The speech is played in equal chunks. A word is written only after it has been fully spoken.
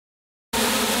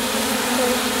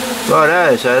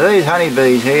Righto, so these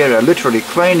honeybees here are literally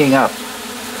cleaning up.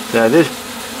 So this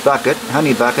bucket,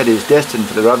 honey bucket, is destined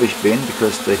for the rubbish bin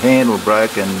because the handle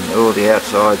broke and all the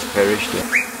outsides perished.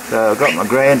 So I've got my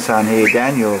grandson here,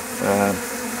 Daniel,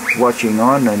 watching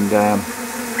on, and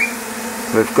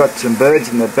we've got some birds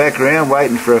in the background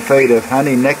waiting for a feed of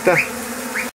honey nectar.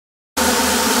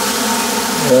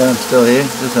 I'm still here.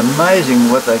 It's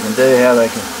amazing what they can do, how they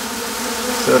can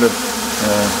sort of,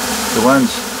 the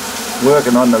ones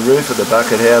working on the roof of the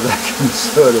bucket, how they can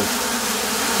sort of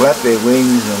flap their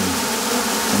wings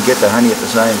and get the honey at the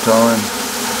same time.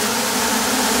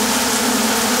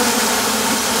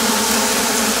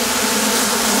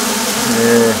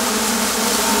 Yeah.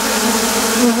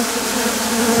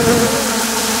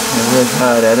 They work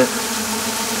hard at it.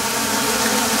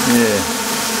 Yeah.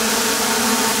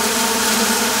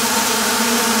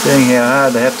 Seeing how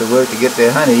hard they have to work to get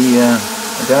their honey, I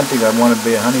don't think I want to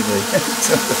be a honeybee.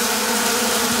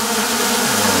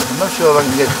 I'm not sure if I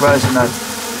can get close enough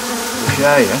to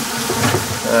show you,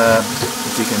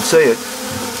 if you can see it,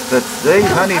 but these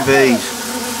honeybees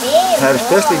have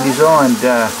specially designed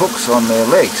hooks on their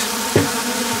legs.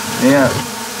 Now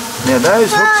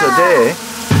those hooks are there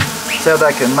so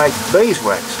they can make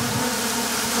beeswax.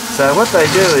 So what they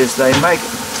do is they make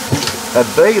a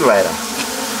bee ladder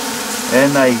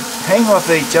and they hang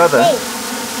off each other,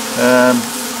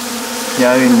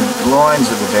 in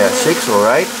lines of about 6 or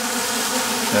 8.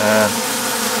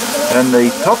 And the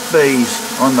top bees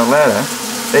on the ladder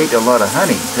eat a lot of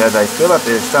honey, so they fill up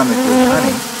their stomach with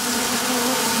honey,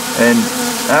 and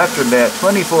after about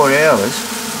 24 hours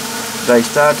they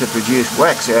start to produce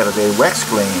wax out of their wax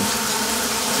glands,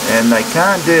 and they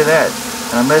can't do that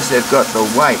unless they've got the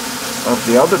weight of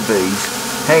the other bees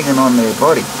hanging on their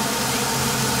body.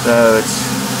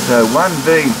 So one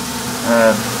bee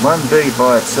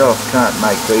by itself can't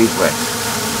make beeswax.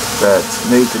 So it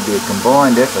needs to be a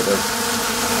combined effort of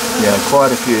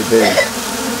quite a few bees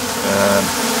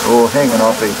all hanging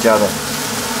off each other.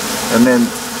 And then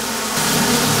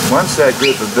once that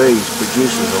group of bees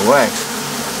produces the wax,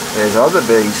 there's other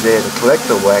bees there to collect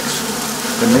the wax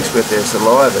to mix with their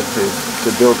saliva to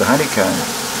build the honeycomb.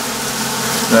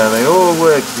 So they all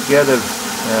work together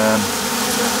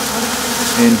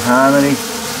in harmony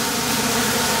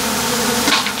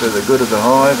for the good of the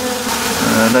hive.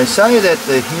 They say that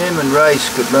the human race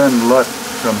could learn a lot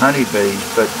from honeybees,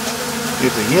 but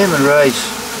if the human race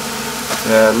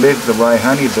lived the way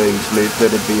honeybees lived,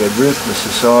 it'd be a ruthless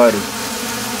society.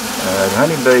 The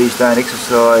honeybees don't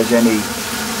exercise any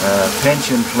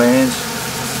pension plans.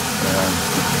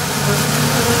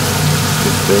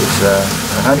 If there's a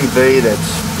honeybee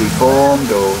that's deformed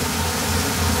or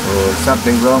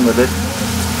something wrong with it,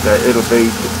 it'll be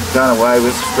done away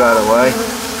with straight away.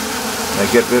 They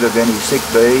get rid of any sick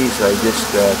bees. They just,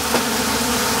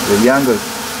 the younger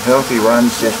healthy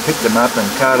ones, just pick them up and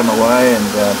cart them away and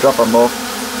drop them off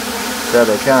so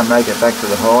they can't make it back to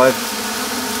the hive.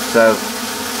 So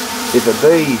if a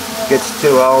bee gets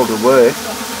too old to work,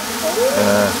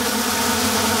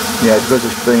 because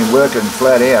it's been working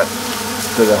flat out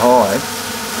to the hive,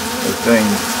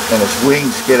 and its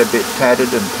wings get a bit tattered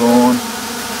and torn,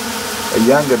 a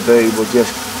younger bee will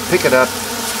just pick it up,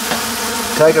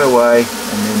 take it away,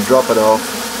 and then drop it off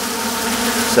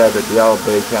so that the old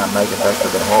bee can't make it back to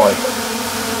the hive.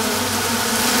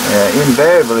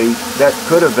 Invariably, that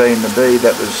could have been the bee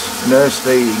that was nurse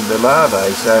feeding the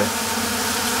larvae, so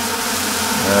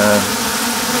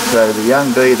the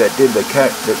young bee that did the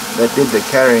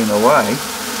carrying away,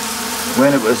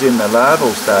 when it was in the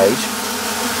larval stage,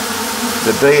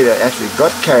 the bee that actually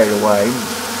got carried away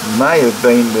may have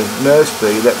been the nurse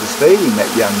bee that was feeding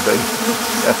that young bee.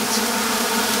 It's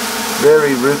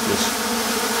very ruthless.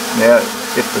 Now,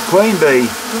 if the queen bee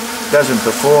doesn't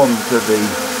perform to the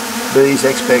bee's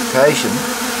expectation,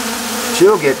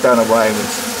 she'll get done away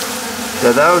with.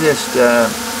 So they'll just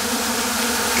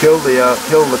kill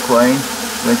the queen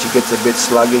when she gets a bit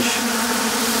sluggish.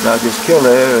 They'll just kill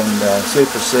her and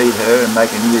supersede her and make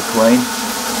a new queen.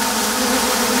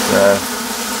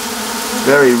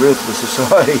 Very ruthless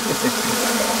society,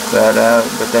 but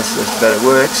it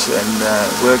works, and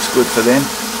it works good for them.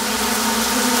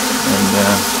 And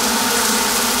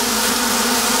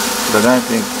but I don't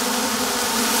think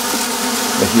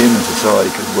a human society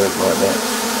could work like that.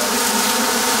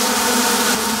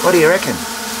 What do you reckon?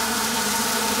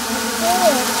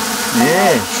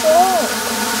 Yeah.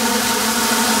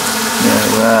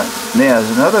 Now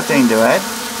there's another thing to add.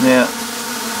 Now,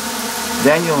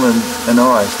 Daniel and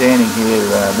I are standing here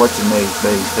watching these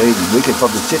bees feeding. We could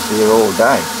probably sit there all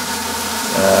day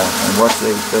and watch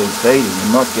these bees feeding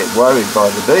and not get worried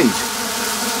by the bees,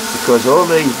 because all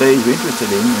these bees are interested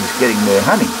in is getting their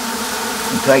honey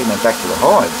and taking it back to the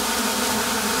hive.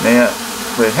 Now,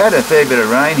 we've had a fair bit of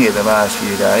rain here the last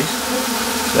few days,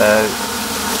 so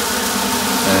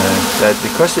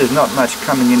because there's not much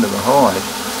coming into the hive,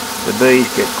 the bees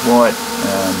get quite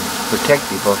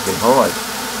protective of their hive.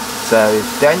 So if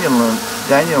Daniel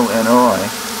and I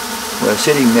were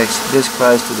sitting this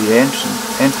close to the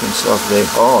entrance of their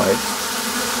hive,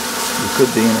 we could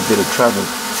be in a bit of trouble.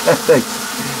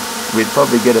 We'd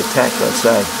probably get attacked, I'd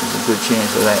say. There's a good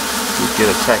chance of that. We'd get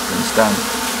attacked and stung.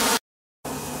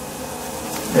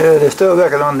 Yeah, they're still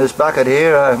working on this bucket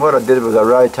here. What I did was I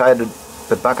rotated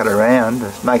the bucket around,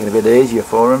 just make it a bit easier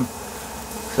for them,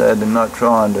 so they're not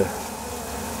trying to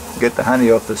get the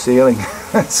honey off the ceiling.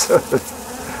 Sort of.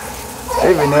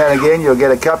 Every now and again you'll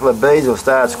get a couple of bees will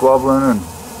start squabbling,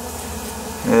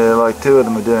 and like two of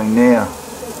them are doing now,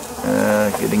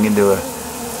 getting into a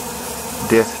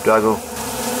death struggle.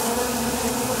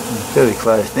 Very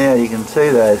close now. You can see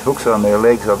those hooks on their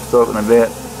legs I was talking about,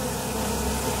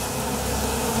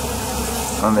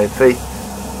 on their feet,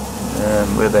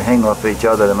 where they hang off each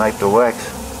other to make the wax.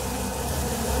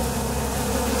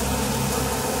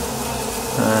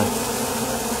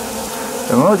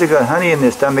 And once you've got honey in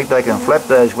their stomach, they can flap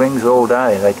those wings all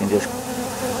day. They can just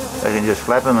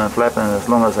flap them and flap them as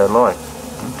long as they like,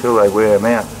 until they wear them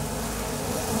out.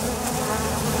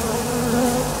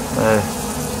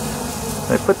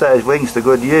 They put those wings to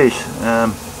good use.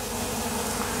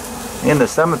 In the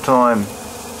summertime,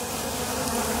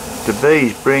 the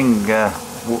bees bring,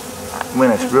 when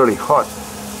it's really hot,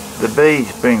 the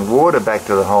bees bring water back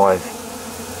to the hive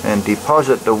and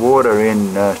deposit the water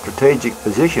in strategic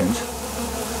positions,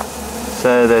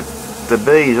 so that the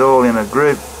bees all in a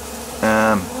group,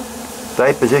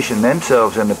 they position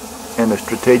themselves in a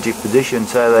strategic position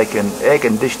so they can air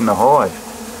condition the hive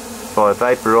by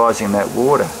vaporising that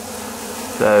water.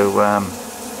 So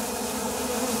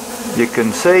you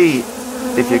can see,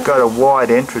 if you've got a wide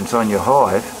entrance on your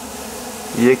hive,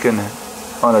 you can,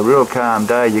 on a real calm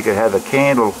day, you could have a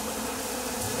candle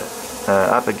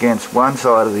up against one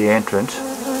side of the entrance,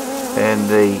 and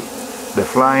the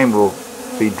flame will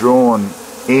be drawn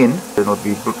in, and it'll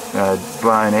be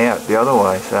blown out the other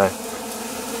way. So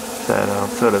it'll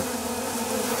sort of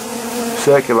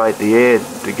circulate the air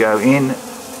to go in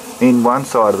one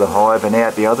side of the hive and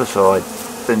out the other side.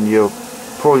 Then you'll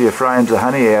pull your frames of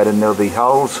honey out, and there'll be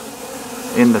holes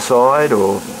in the side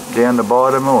or down the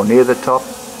bottom or near the top.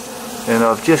 And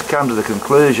I've just come to the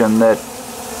conclusion that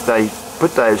they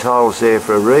put those holes there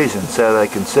for a reason, so they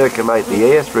can circulate the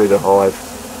air through the hive.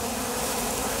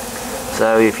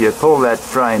 So if you pull that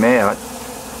frame out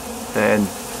and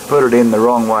put it in the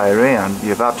wrong way around,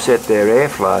 you've upset their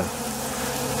airflow.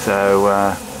 So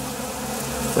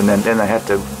and then they have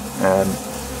to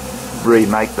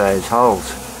remake those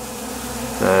holes.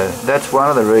 So that's one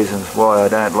of the reasons why I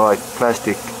don't like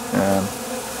plastic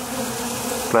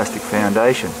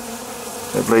foundation.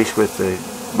 At least with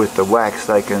the wax,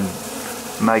 they can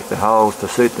make the holes to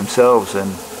suit themselves,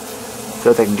 and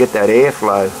so they can get that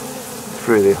airflow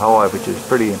through the hive, which is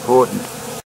pretty important.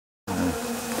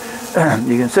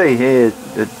 You can see here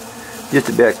that just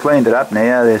about cleaned it up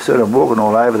now. They're sort of walking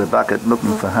all over the bucket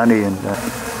looking for honey, and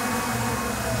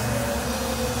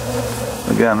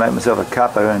I'll go and make myself a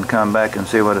cuppa and come back and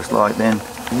see what it's like then.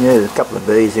 Yeah, there's a couple of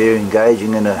bees here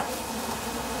engaging in a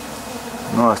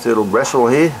nice little wrestle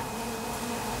here.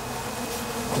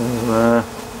 So,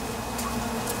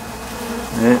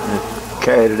 yeah, they've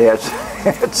carried it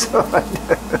outside.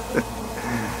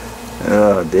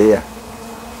 Oh dear.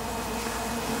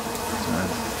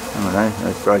 I don't know,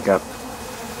 they broke up.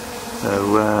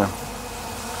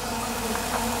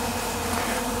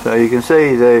 So you can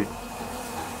see they're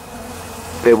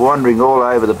wandering all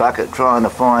over the bucket trying to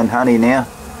find honey now.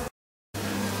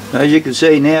 As you can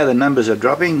see now, the numbers are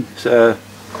dropping, so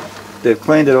they've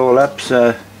cleaned it all up, so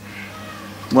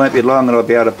it won't be long and I'll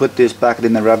be able to put this bucket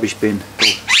in the rubbish bin.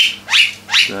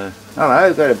 So, hello,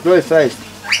 we've got a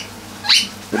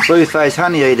blue-faced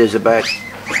honey eaters are back.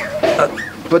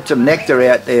 Put some nectar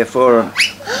out there for them.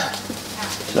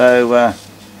 So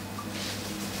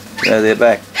they're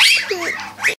back.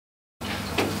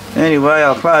 Anyway,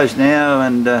 I'll close now,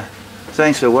 and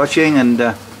thanks for watching, and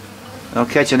I'll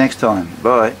catch you next time.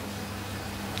 Bye.